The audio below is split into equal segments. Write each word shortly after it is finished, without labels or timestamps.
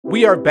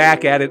We are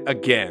back at it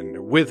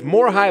again, with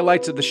more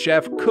highlights of the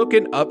chef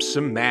cooking up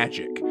some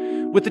magic.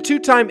 With the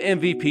two-time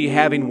MVP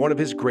having one of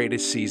his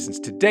greatest seasons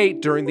to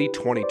date during the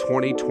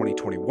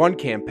 2020-2021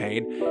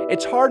 campaign,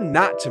 it's hard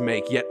not to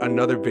make yet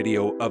another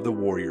video of the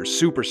Warriors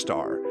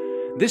superstar.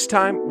 This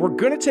time, we're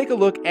going to take a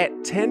look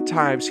at 10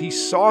 times he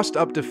sauced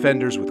up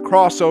defenders with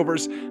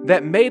crossovers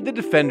that made the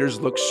defenders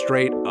look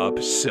straight up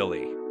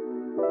silly.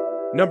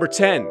 Number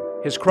 10,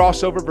 his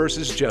crossover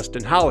versus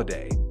Justin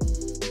Holiday.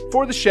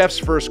 For the chef's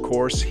first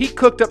course, he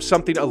cooked up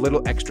something a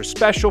little extra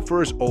special for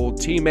his old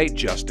teammate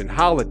Justin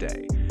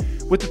Holiday.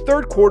 With the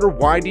third quarter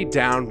winding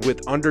down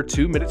with under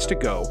 2 minutes to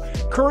go,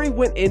 Curry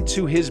went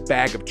into his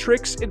bag of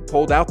tricks and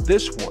pulled out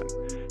this one.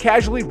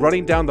 Casually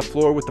running down the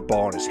floor with the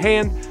ball in his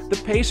hand,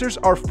 the Pacers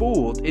are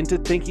fooled into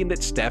thinking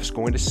that Steph's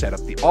going to set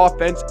up the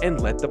offense and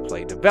let the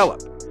play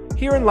develop.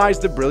 Herein lies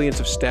the brilliance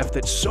of Steph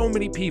that so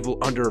many people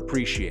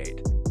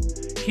underappreciate.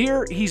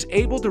 Here, he's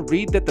able to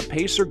read that the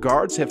Pacer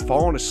guards have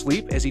fallen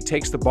asleep as he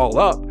takes the ball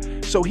up,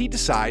 so he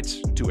decides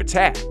to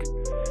attack.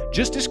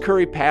 Just as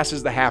Curry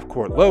passes the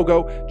half-court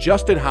logo,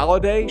 Justin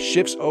Holiday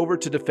shifts over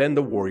to defend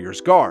the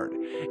Warriors guard.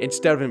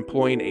 Instead of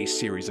employing a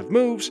series of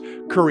moves,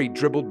 Curry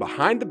dribbled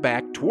behind the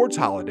back towards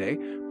Holiday,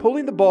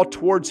 pulling the ball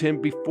towards him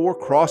before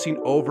crossing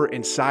over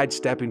and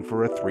sidestepping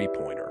for a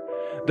three-pointer.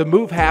 The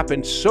move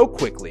happened so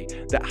quickly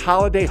that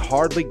Holiday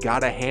hardly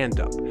got a hand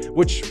up,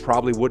 which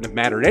probably wouldn't have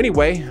mattered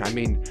anyway. I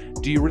mean,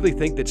 do you really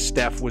think that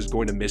Steph was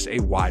going to miss a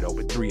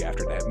wide-open three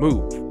after that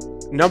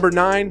move? Number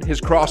 9, his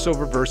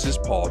crossover versus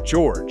Paul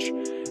George.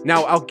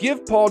 Now, I'll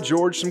give Paul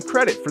George some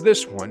credit for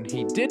this one.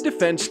 He did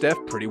defend Steph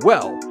pretty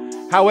well.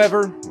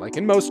 However, like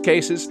in most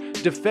cases,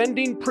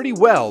 defending pretty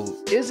well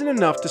isn't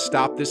enough to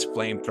stop this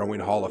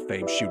flame-throwing Hall of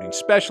Fame shooting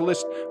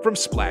specialist from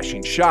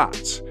splashing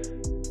shots.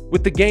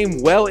 With the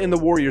game well in the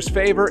Warriors'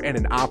 favor and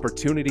an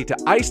opportunity to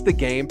ice the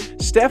game,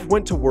 Steph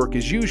went to work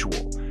as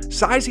usual.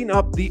 Sizing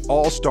up the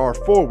all-star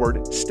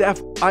forward, Steph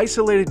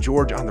isolated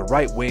George on the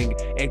right wing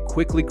and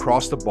quickly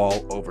crossed the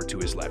ball over to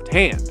his left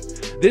hand.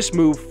 This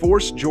move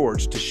forced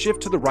George to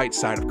shift to the right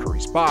side of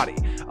Curry's body,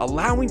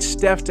 allowing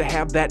Steph to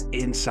have that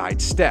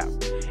inside step.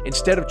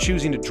 Instead of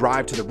choosing to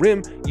drive to the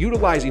rim,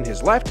 utilizing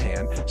his left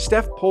hand,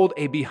 Steph pulled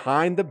a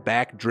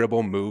behind-the-back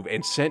dribble move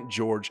and sent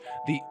George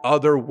the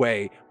other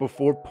way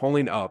before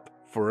pulling up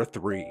for a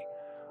three.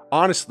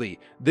 Honestly,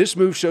 this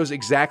move shows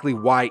exactly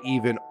why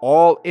even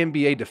all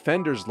NBA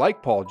defenders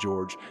like Paul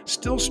George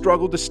still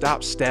struggle to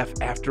stop Steph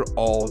after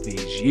all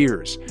these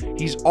years.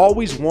 He's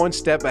always one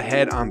step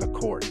ahead on the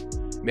court.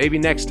 Maybe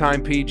next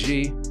time,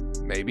 PG.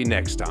 Maybe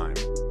next time.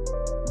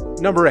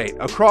 Number 8,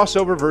 a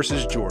crossover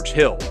versus George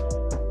Hill.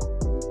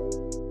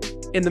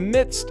 In the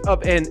midst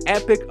of an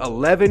epic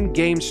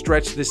 11-game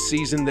stretch this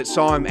season that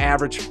saw him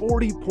average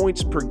 40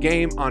 points per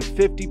game on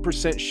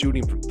 50%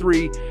 shooting from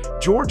three,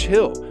 George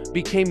Hill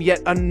became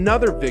yet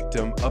another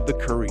victim of the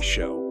Curry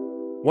show.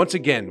 Once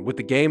again, with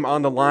the game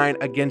on the line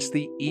against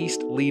the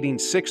East-leading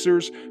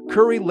Sixers,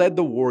 Curry led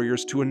the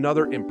Warriors to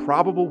another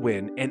improbable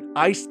win and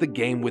iced the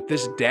game with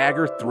this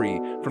dagger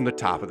three from the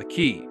top of the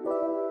key.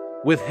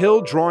 With Hill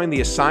drawing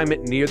the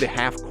assignment near the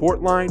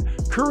half-court line,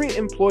 Curry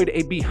employed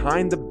a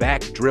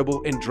behind-the-back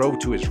dribble and drove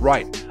to his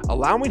right,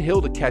 allowing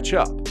Hill to catch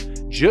up.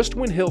 Just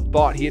when Hill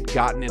thought he had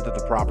gotten into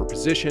the proper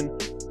position,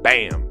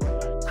 bam!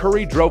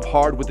 Curry drove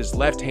hard with his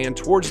left hand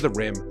towards the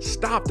rim,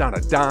 stopped on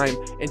a dime,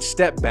 and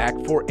stepped back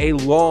for a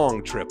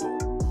long triple.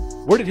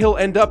 Where did Hill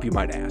end up, you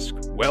might ask?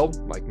 Well,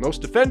 like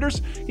most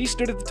defenders, he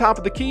stood at the top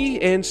of the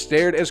key and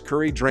stared as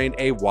Curry drained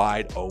a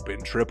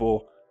wide-open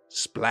triple.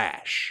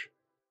 Splash.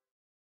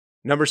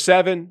 Number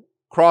 7,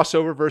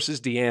 crossover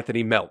versus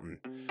DeAnthony Melton.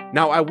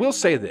 Now, I will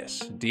say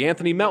this,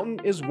 DeAnthony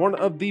Melton is one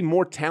of the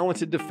more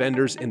talented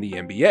defenders in the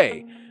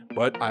NBA,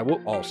 but I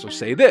will also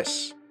say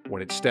this,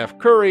 when it's Steph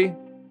Curry,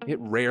 it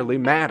rarely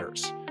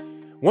matters.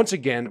 Once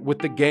again, with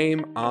the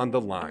game on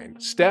the line,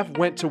 Steph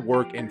went to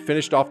work and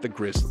finished off the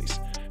Grizzlies.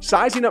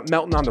 Sizing up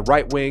Melton on the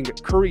right wing,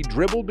 Curry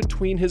dribbled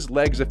between his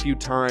legs a few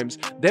times,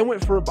 then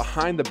went for a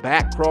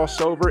behind-the-back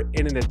crossover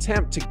in an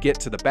attempt to get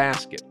to the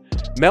basket.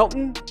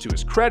 Melton, to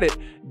his credit,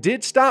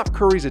 did stop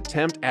Curry's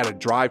attempt at a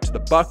drive to the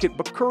bucket,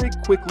 but Curry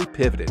quickly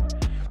pivoted.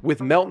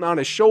 With Melton on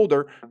his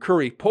shoulder,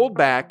 Curry pulled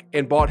back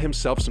and bought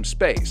himself some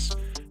space.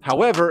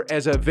 However,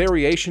 as a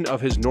variation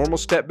of his normal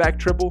step-back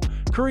triple,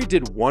 Curry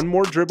did one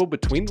more dribble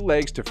between the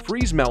legs to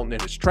freeze Melton in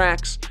his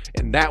tracks,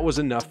 and that was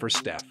enough for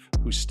Steph,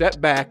 who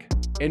stepped back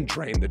and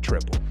drained the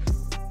triple.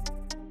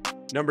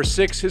 Number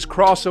 6, his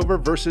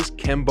crossover versus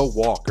Kemba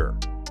Walker.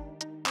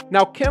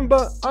 Now,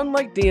 Kemba,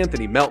 unlike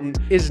DeAnthony Melton,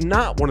 is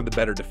not one of the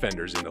better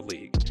defenders in the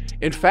league.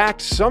 In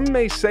fact, some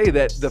may say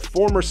that the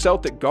former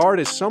Celtic guard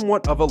is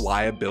somewhat of a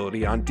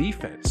liability on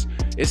defense,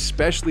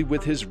 especially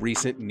with his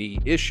recent knee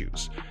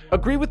issues.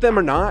 Agree with them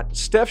or not,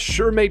 Steph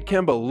sure made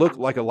Kemba look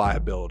like a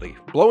liability,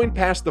 blowing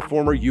past the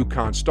former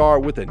UConn star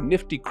with a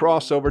nifty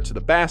crossover to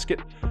the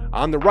basket.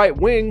 On the right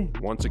wing,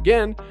 once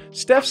again,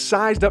 Steph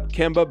sized up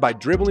Kemba by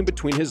dribbling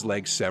between his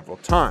legs several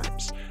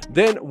times.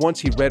 Then, once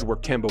he read where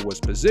Kemba was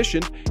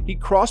positioned, he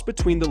crossed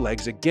between the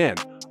legs again,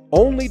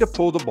 only to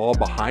pull the ball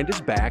behind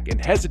his back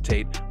and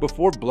hesitate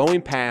before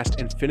blowing past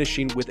and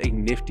finishing with a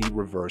nifty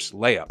reverse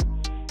layup.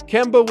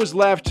 Kemba was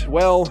left,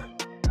 well,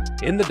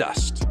 in the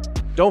dust.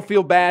 Don't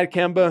feel bad,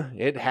 Kemba.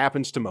 It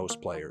happens to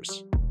most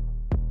players.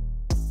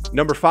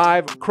 Number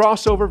 5,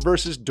 crossover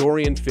versus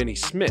Dorian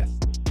Finney-Smith.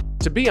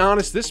 To be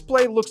honest, this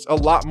play looks a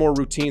lot more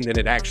routine than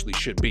it actually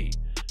should be.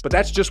 But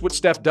that's just what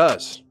Steph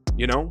does.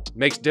 You know,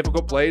 makes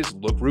difficult plays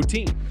look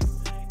routine.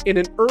 In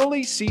an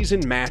early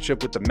season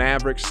matchup with the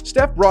Mavericks,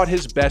 Steph brought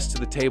his best to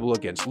the table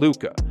against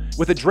Luka.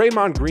 With a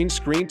Draymond Green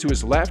screen to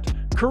his left,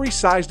 Curry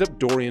sized up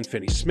Dorian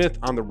Finney-Smith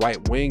on the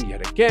right wing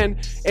yet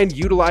again and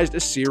utilized a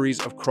series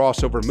of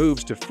crossover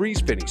moves to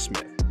freeze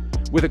Finney-Smith.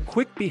 With a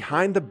quick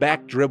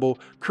behind-the-back dribble,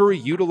 Curry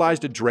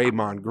utilized a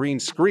Draymond Green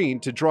screen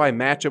to draw a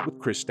matchup with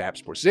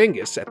Kristaps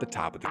Porzingis at the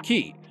top of the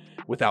key.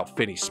 Without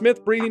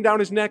Finney-Smith breathing down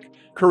his neck,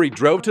 Curry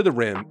drove to the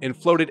rim and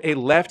floated a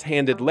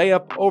left-handed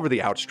layup over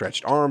the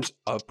outstretched arms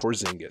of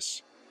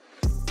Porzingis.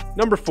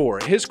 Number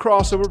 4, his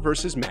crossover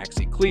versus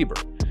Maxi Kleber.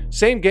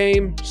 Same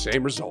game,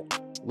 same result.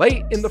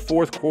 Late in the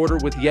fourth quarter,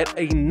 with yet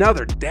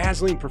another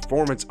dazzling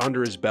performance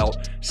under his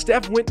belt,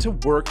 Steph went to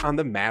work on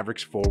the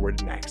Mavericks forward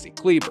Maxi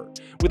Kleber.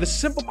 With a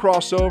simple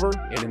crossover,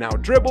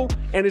 in-and-out dribble,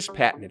 and his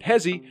patented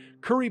hezzy,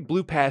 Curry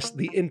blew past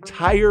the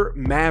entire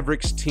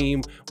Mavericks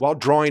team while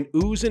drawing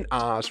oohs and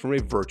ahs from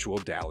a virtual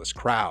Dallas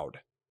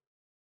crowd.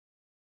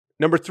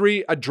 Number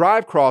 3, a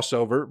drive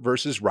crossover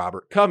versus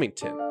Robert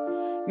Covington.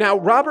 Now,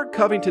 Robert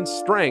Covington's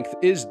strength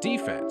is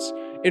defense.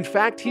 In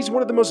fact, he's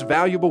one of the most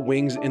valuable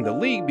wings in the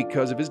league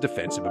because of his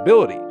defensive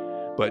ability.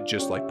 But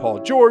just like Paul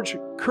George,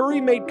 Curry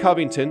made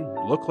Covington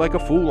look like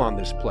a fool on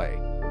this play.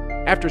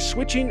 After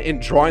switching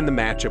and drawing the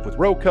matchup with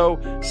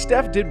Rocco,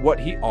 Steph did what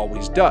he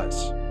always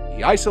does.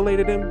 He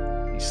isolated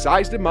him, he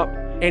sized him up,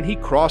 and he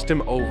crossed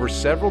him over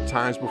several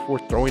times before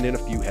throwing in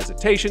a few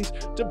hesitations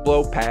to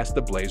blow past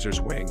the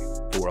Blazers' wing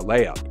for a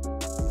layup.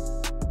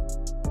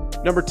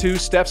 Number 2,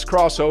 Steph's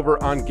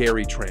crossover on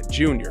Gary Trent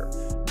Jr.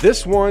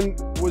 This one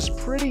was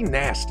pretty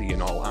nasty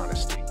in all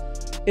honesty.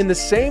 In the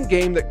same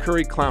game that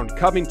Curry clowned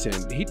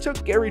Covington, he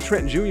took Gary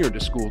Trent Jr. to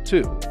school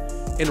too.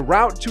 En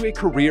route to a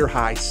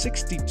career-high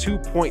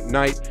 62-point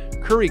night,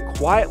 Curry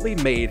quietly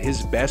made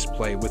his best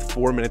play with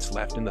 4 minutes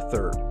left in the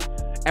third.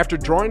 After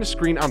drawing a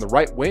screen on the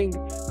right wing,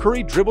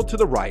 Curry dribbled to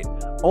the right,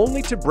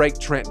 only to break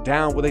Trent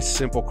down with a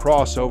simple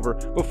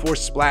crossover before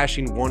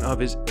splashing one of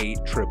his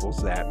 8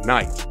 triples that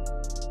night.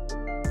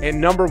 And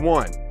number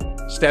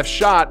 1, Steph's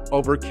shot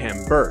over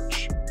Khem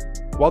Birch.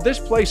 While this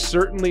play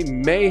certainly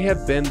may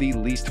have been the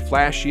least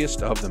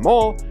flashiest of them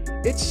all,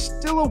 it's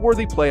still a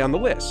worthy play on the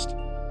list.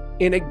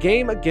 In a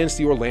game against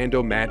the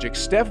Orlando Magic,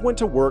 Steph went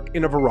to work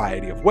in a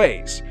variety of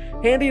ways,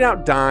 handing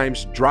out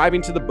dimes,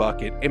 driving to the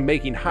bucket, and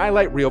making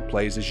highlight reel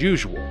plays as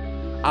usual.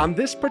 On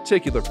this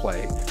particular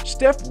play,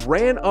 Steph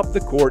ran up the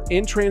court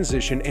in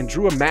transition and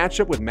drew a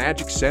matchup with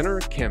Magic center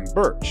Khem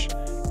Birch.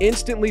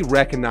 Instantly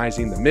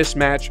recognizing the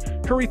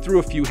mismatch, Curry threw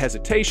a few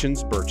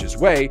hesitations Birch's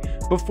way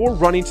before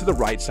running to the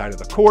right side of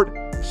the court,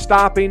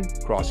 stopping,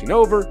 crossing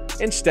over,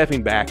 and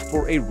stepping back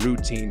for a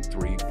routine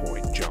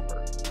 3-point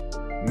jumper.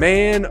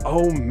 Man,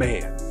 oh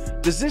man,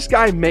 does this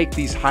guy make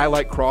these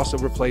highlight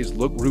crossover plays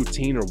look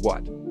routine or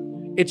what?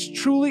 It's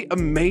truly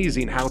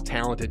amazing how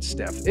talented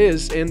Steph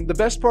is, and the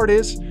best part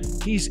is,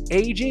 he's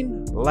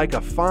aging like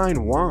a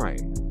fine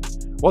wine.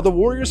 While the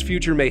Warriors'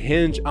 future may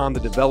hinge on the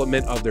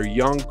development of their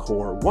young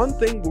core, one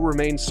thing will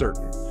remain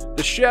certain: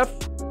 the chef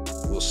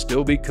will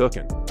still be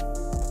cooking.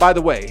 By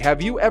the way,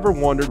 have you ever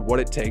wondered what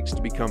it takes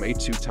to become a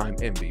 2-time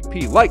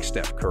MVP like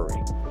Steph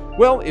Curry?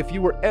 Well, if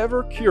you were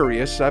ever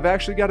curious, I've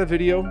actually got a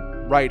video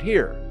right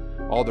here.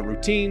 All the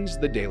routines,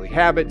 the daily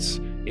habits.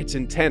 It's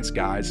intense,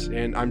 guys,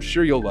 and I'm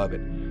sure you'll love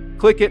it.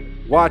 Click it,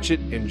 watch it,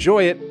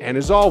 enjoy it, and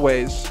as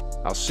always,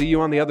 I'll see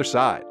you on the other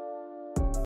side.